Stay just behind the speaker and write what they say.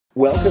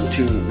Welcome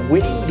to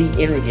Winning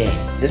the Inner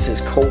Game. This is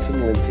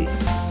Colton Lindsay.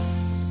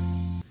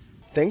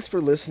 Thanks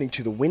for listening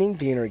to the Winning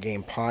the Inner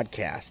Game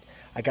podcast.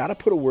 I got to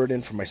put a word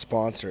in for my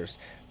sponsors.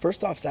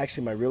 First off, it's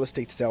actually my real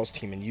estate sales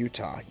team in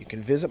Utah. You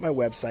can visit my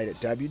website at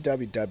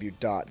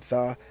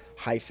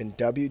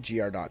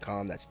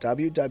www.the-wgr.com. That's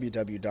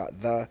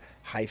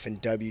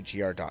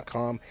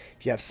www.the-wgr.com.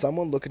 If you have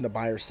someone looking to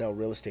buy or sell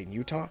real estate in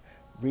Utah,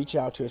 reach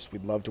out to us.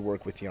 We'd love to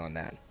work with you on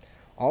that.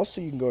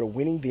 Also, you can go to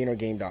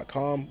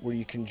winningtheinnergame.com where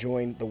you can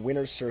join the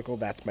Winner's Circle.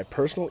 That's my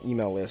personal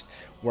email list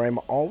where I'm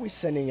always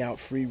sending out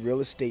free real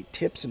estate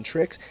tips and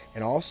tricks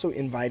and also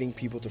inviting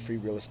people to free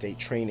real estate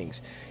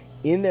trainings.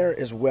 In there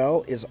as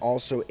well is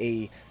also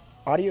a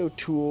audio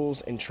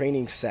tools and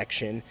training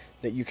section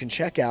that you can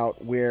check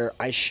out where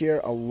I share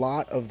a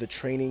lot of the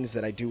trainings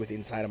that I do with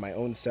inside of my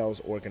own sales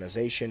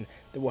organization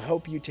that will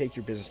help you take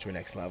your business to a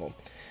next level.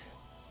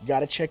 You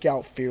got to check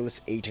out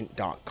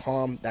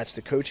fearlessagent.com. That's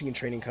the coaching and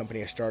training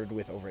company I started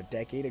with over a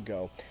decade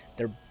ago.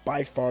 They're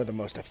by far the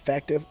most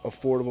effective,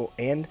 affordable,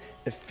 and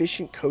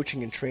efficient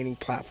coaching and training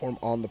platform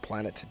on the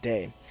planet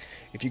today.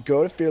 If you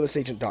go to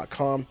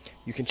fearlessagent.com,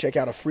 you can check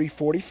out a free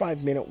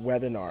 45-minute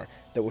webinar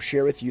that will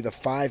share with you the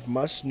 5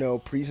 must-know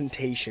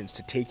presentations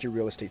to take your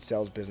real estate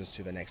sales business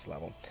to the next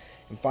level.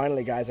 And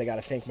finally, guys, I got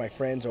to thank my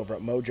friends over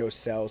at Mojo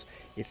Sales.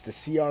 It's the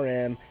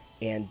CRM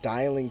and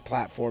dialing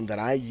platform that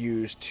I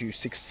use to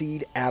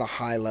succeed at a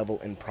high level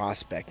in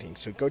prospecting.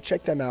 So go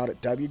check them out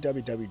at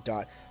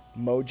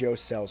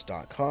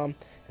www.mojosales.com,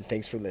 and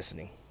thanks for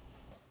listening.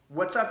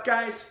 What's up,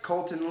 guys?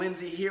 Colton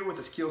Lindsay here with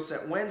a Skill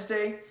Set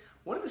Wednesday.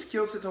 One of the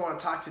skill sets I want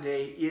to talk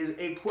today is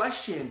a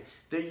question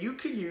that you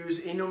could use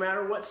in no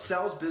matter what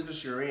sales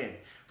business you're in,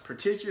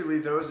 particularly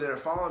those that are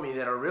following me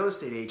that are real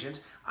estate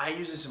agents. I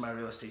use this in my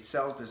real estate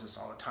sales business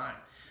all the time.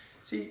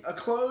 See, a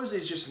close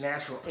is just a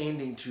natural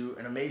ending to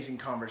an amazing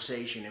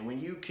conversation, and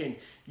when you can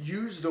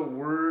use the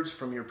words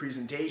from your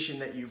presentation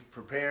that you've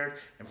prepared,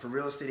 and for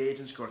real estate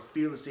agents, go to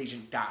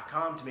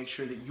fearlessagent.com to make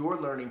sure that you're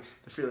learning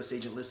the Fearless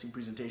Agent listing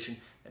presentation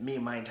that me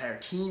and my entire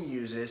team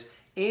uses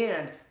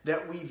and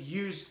that we've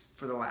used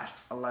for the last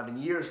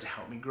 11 years to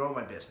help me grow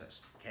my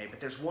business. Okay, but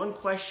there's one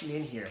question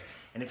in here,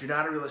 and if you're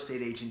not a real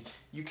estate agent,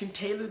 you can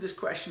tailor this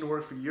question to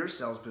work for your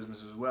sales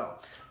business as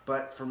well.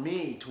 But for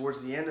me,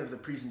 towards the end of the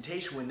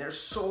presentation, when they're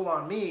sold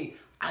on me,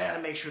 I gotta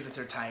make sure that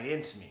they're tied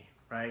into me,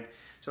 right?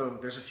 So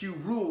there's a few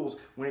rules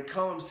when it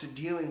comes to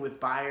dealing with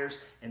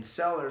buyers and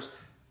sellers,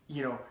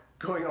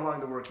 going along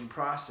the working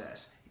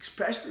process.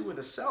 Especially with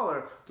a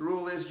seller, the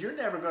rule is you're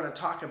never gonna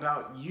talk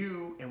about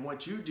you and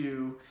what you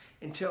do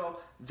until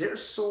they're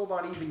sold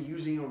on even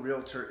using a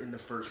realtor in the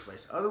first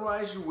place.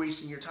 Otherwise, you're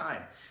wasting your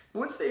time.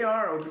 Once they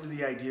are open to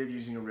the idea of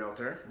using a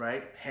realtor,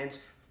 right?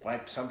 Hence why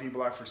some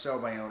people are for sale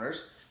by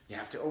owners. You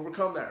have to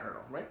overcome that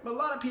hurdle, right? But a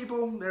lot of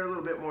people, they're a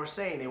little bit more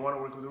sane. They want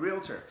to work with a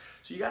realtor.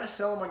 So you got to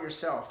sell them on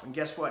yourself. And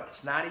guess what?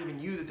 It's not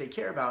even you that they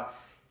care about.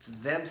 It's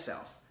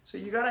themselves. So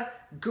you got to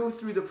go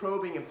through the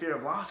probing and fear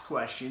of loss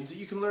questions that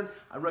you can learn.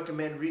 I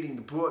recommend reading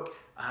the book,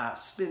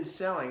 Spin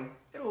Selling.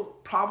 It'll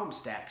problem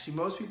stack. See,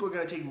 most people are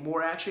going to take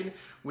more action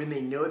when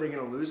they know they're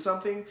going to lose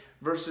something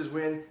versus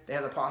when they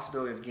have the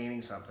possibility of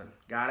gaining something.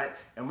 Got it?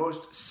 And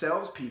most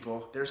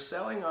salespeople, they're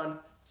selling on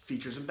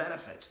features and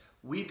benefits.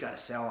 We've got to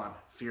sell on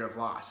fear of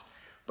loss.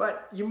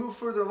 But you move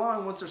further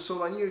along once they're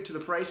sold on you to the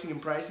pricing and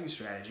pricing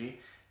strategy.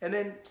 And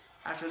then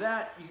after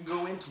that, you can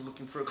go into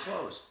looking for a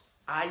close.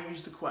 I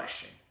use the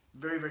question.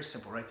 Very, very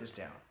simple. Write this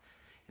down.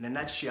 In a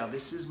nutshell,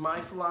 this is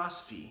my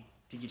philosophy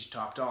to get you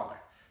top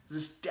dollar. This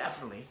is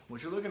definitely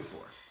what you're looking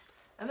for.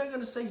 And they're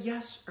going to say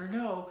yes or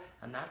no,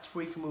 and that's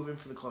where you can move in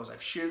for the close.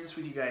 I've shared this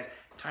with you guys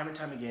time and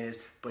time again,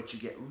 but you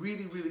get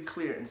really, really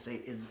clear and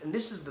say, and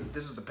this is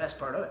the best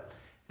part of it,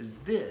 is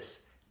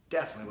this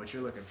definitely what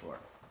you're looking for?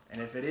 And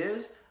if it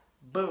is,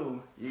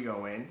 boom, you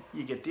go in,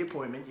 you get the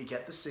appointment, you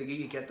get the SIGA,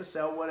 you get the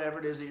sell, whatever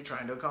it is that you're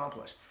trying to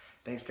accomplish.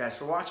 Thanks, guys,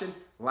 for watching.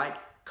 Like,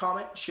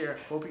 comment, share.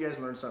 Hope you guys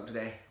learned something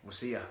today. We'll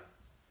see ya.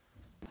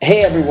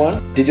 Hey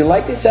everyone, did you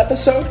like this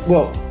episode?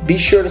 Well, be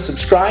sure to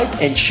subscribe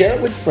and share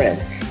it with a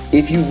friend.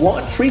 If you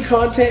want free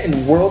content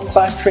and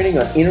world-class training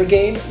on inner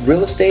game,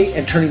 real estate,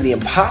 and turning the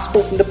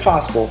impossible into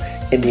possible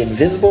and the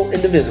invisible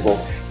into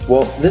visible,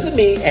 well, visit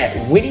me at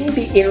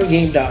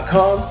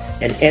winningtheinnergame.com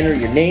and enter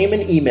your name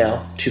and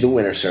email to the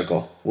Winner's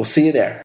Circle. We'll see you there.